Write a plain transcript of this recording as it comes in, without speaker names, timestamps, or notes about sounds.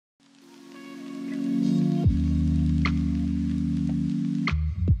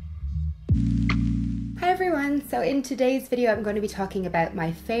everyone, so in today's video I'm going to be talking about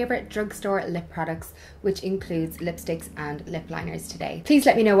my favorite drugstore lip products, which includes lipsticks and lip liners today. Please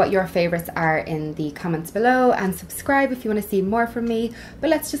let me know what your favorites are in the comments below and subscribe if you want to see more from me, but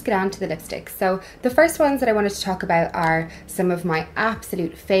let's just get on to the lipsticks. So the first ones that I wanted to talk about are some of my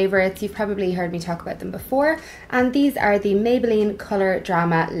absolute favorites. You've probably heard me talk about them before, and these are the Maybelline Color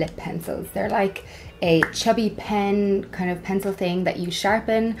Drama lip pencils. They're like a chubby pen kind of pencil thing that you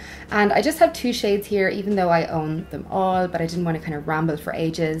sharpen, and I just have two shades here even though I own them all, but I didn't want to kind of ramble for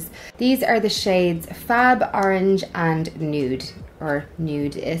ages. These are the shades Fab Orange and Nude, or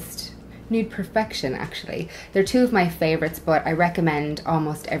Nudeist. Nude Perfection actually. They're two of my favorites, but I recommend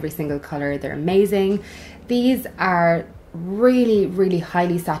almost every single color. They're amazing. These are really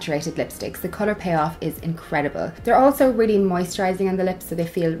highly saturated lipsticks. The color payoff is incredible. They're also really moisturizing on the lips, so they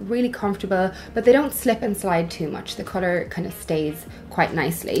feel really comfortable, but they don't slip and slide too much. The color kind of stays quite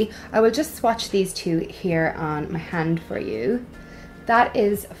nicely. I will just swatch these two here on my hand for you. That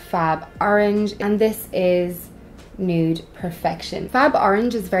is Fab Orange and this is Nude Perfection. Fab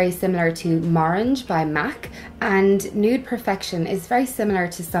Orange is very similar to Morange by MAC, and Nude Perfection is very similar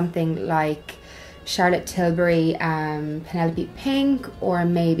to something like Charlotte Tilbury, Penelope Pink, or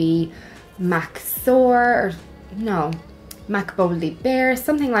maybe MAC Soar, or no, MAC Boldly Bare,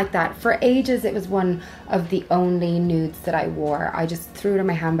 something like that. For ages it was one of the only nudes that I wore. I just threw it in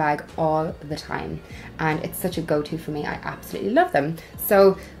my handbag all the time, and it's such a go-to for me. I absolutely love them.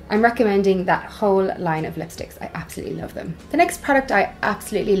 So I'm recommending that whole line of lipsticks. I absolutely love them. The next product I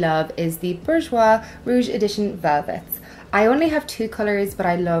absolutely love is the Bourjois Rouge Edition Velvets. I only have two colors, but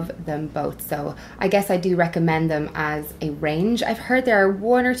I love them both, so I guess I do recommend them as a range. I've heard there are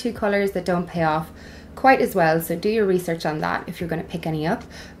one or two colors that don't pay off quite as well, so do your research on that if you're going to pick any up,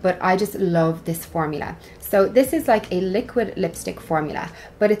 but I just love this formula. So this is like a liquid lipstick formula,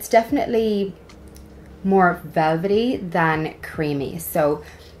 but it's definitely more velvety than creamy, so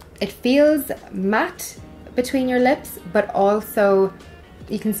it feels matte between your lips, but also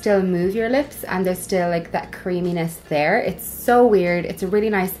you can still move your lips and there's still like that creaminess there. It's so weird. It's a really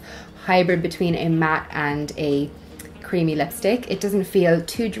nice hybrid between a matte and a creamy lipstick. It doesn't feel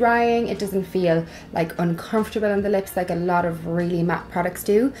too drying. It doesn't feel like uncomfortable on the lips like a lot of really matte products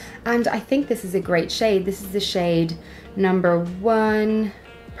do. And I think this is a great shade. This is the shade number 1,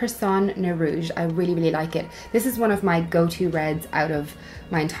 Person Ne Rouge. I really like it. This is one of my go-to reds out of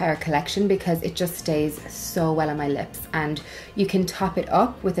my entire collection because it just stays so well on my lips, and you can top it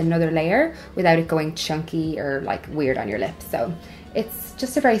up with another layer without it going chunky or like weird on your lips. So it's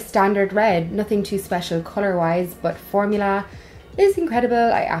just a very standard red, nothing too special color wise, but formula is incredible.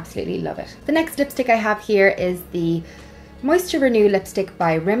 I absolutely love it. The next lipstick I have here is the Moisture Renew lipstick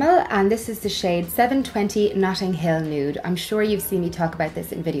by Rimmel, and this is the shade 720 Notting Hill Nude. I'm sure you've seen me talk about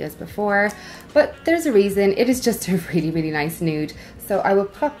this in videos before, but there's a reason. It is just a really nice nude. So I will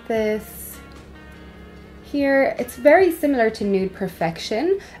pop this here. It's very similar to Nude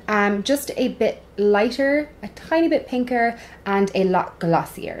Perfection, just a bit lighter, a tiny bit pinker, and a lot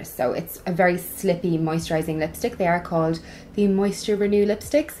glossier. So it's a very slippy moisturizing lipstick. They are called the Moisture Renew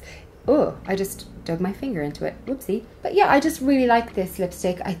lipsticks. Oh, I just dug my finger into it, whoopsie. But yeah, I just really like this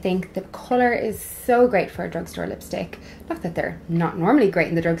lipstick. I think the color is so great for a drugstore lipstick. Not that they're not normally great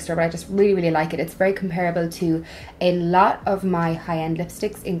in the drugstore, but I just really like it. It's very comparable to a lot of my high-end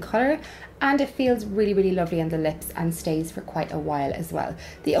lipsticks in color, and it feels really lovely on the lips and stays for quite a while as well.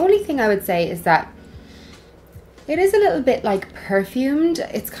 The only thing I would say is that it is a little bit like perfumed.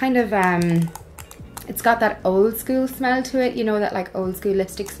 It's kind of it's got that old school smell to it, you know, that like old school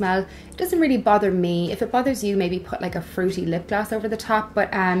lipstick smell. It doesn't really bother me. If it bothers you, maybe put like a fruity lip gloss over the top, but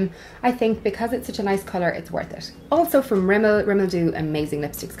I think because it's such a nice color, it's worth it. Also from Rimmel. Rimmel do amazing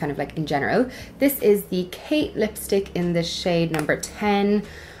lipsticks kind of like in general. This is the Kate lipstick in the shade number 10.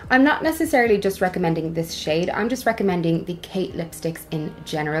 I'm not necessarily just recommending this shade, I'm just recommending the Kate lipsticks in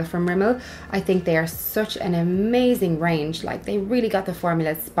general from Rimmel. I think they are such an amazing range, like they really got the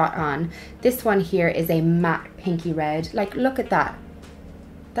formula spot on. This one here is a matte pinky red, like look at that.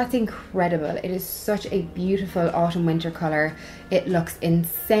 That's incredible. It is such a beautiful autumn winter color. It looks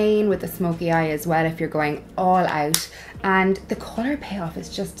insane with the smoky eye as well if you're going all out, and the color payoff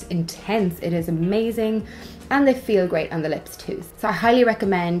is just intense. It is amazing, and they feel great on the lips too. So I highly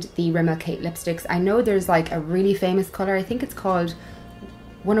recommend the Rimmel Kate lipsticks. I know there's like a really famous color, I think it's called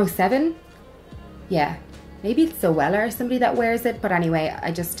 107. Yeah, maybe it's Zoella or somebody that wears it, but anyway,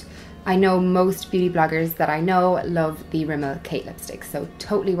 I know most beauty bloggers that I know love the Rimmel Kate lipsticks, so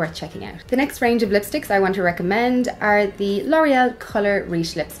totally worth checking out. The next range of lipsticks I want to recommend are the L'Oreal Color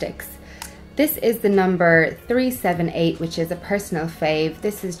Riche lipsticks. This is the number 378, which is a personal fave.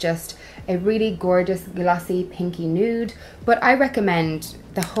 This is just a really gorgeous glossy pinky nude, but I recommend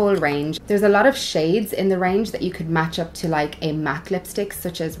the whole range. There's a lot of shades in the range that you could match up to like a MAC lipstick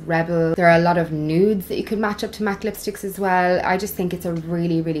such as Rebel. There are a lot of nudes that you could match up to MAC lipsticks as well. I just think it's a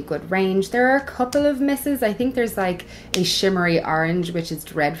really, really good range. There are a couple of misses. I think there's like a shimmery orange, which is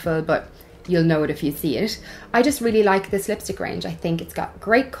dreadful, but you'll know it if you see it. I just really like this lipstick range. I think it's got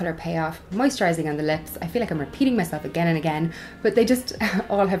great color payoff, moisturizing on the lips. I feel like I'm repeating myself again and again, but they just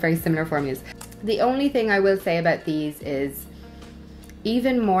all have very similar formulas. The only thing I will say about these is,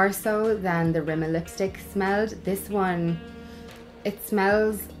 even more so than the Rimmel lipstick smelled, this one, it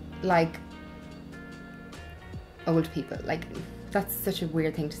smells like old people. Like, that's such a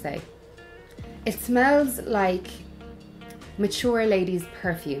weird thing to say. It smells like mature ladies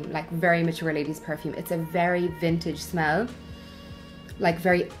perfume, like very mature ladies perfume. It's a very vintage smell, like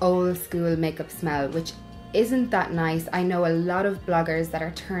very old school makeup smell, which isn't that nice. I know a lot of bloggers that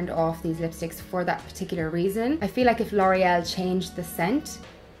are turned off these lipsticks for that particular reason. I feel like if L'Oreal changed the scent,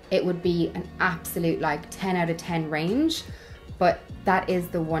 it would be an absolute like 10 out of 10 range, but that is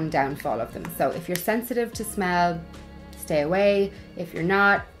the one downfall of them. So if you're sensitive to smell, stay away. If you're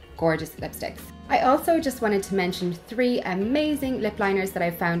not, gorgeous lipsticks. I also just wanted to mention 3 amazing lip liners that I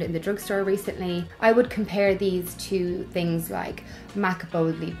found in the drugstore recently. I would compare these to things like MAC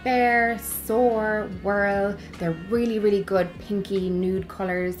Boldly Bare, Soar, Whirl. They're really, really good pinky nude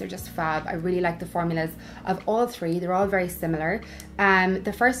colors. They're just fab. I really like the formulas of all 3. They're all very similar.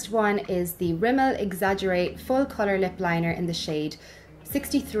 The first one is the Rimmel Exaggerate Full Color Lip Liner in the shade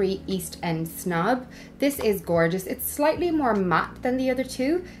 63 East End Snob. This is gorgeous. It's slightly more matte than the other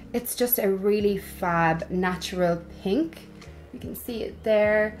 2. It's just a really fab natural pink. You can see it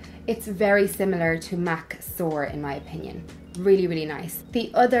there. It's very similar to MAC Soar in my opinion. Really, really nice.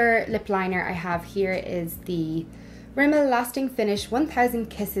 The other lip liner I have here is the Rimmel Lasting Finish 1000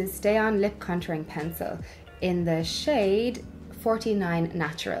 Kisses Stay On Lip Contouring Pencil in the shade 49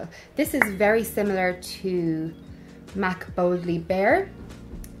 Natural. This is very similar to MAC Boldly Bare.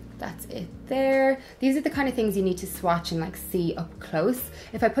 That's it there. These are the kind of things you need to swatch and like see up close.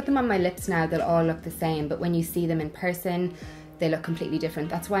 If I put them on my lips now, they'll all look the same, but when you see them in person, they look completely different.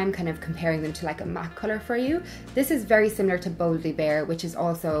 That's why I'm kind of comparing them to like a MAC color for you. This is very similar to Boldly Bare, which is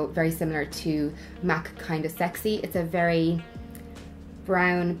also very similar to MAC Kinda Sexy. It's a very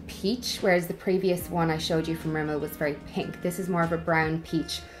brown peach, whereas the previous one I showed you from Rimmel was very pink. This is more of a brown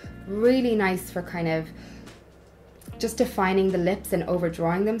peach. Really nice for kind of just defining the lips and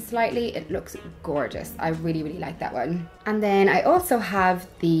overdrawing them slightly. It looks gorgeous. I really, really like that one. And then I also have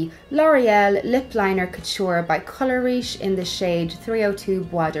the L'Oreal Lip Liner Couture by Color Riche in the shade 302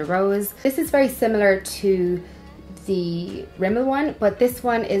 Bois de Rose. This is very similar to the Rimmel one, but this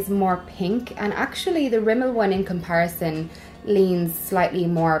one is more pink, and actually the Rimmel one in comparison leans slightly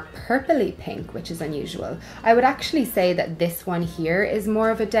more purpley pink, which is unusual. I would actually say that this one here is more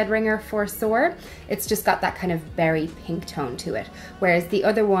of a dead ringer for Soar. It's just got that kind of berry pink tone to it, whereas the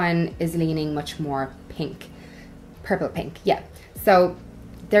other one is leaning much more pink, purple pink, yeah. So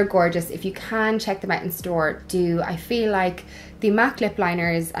they're gorgeous. If you can check them out in store, do. I feel like the MAC lip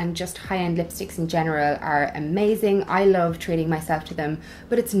liners and just high-end lipsticks in general are amazing. I love treating myself to them,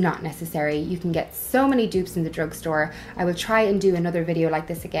 but it's not necessary. You can get so many dupes in the drugstore. I will try and do another video like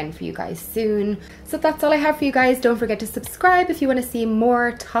this again for you guys soon. So that's all I have for you guys. Don't forget to subscribe if you want to see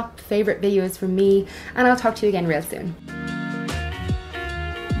more top favorite videos from me, and I'll talk to you again real soon.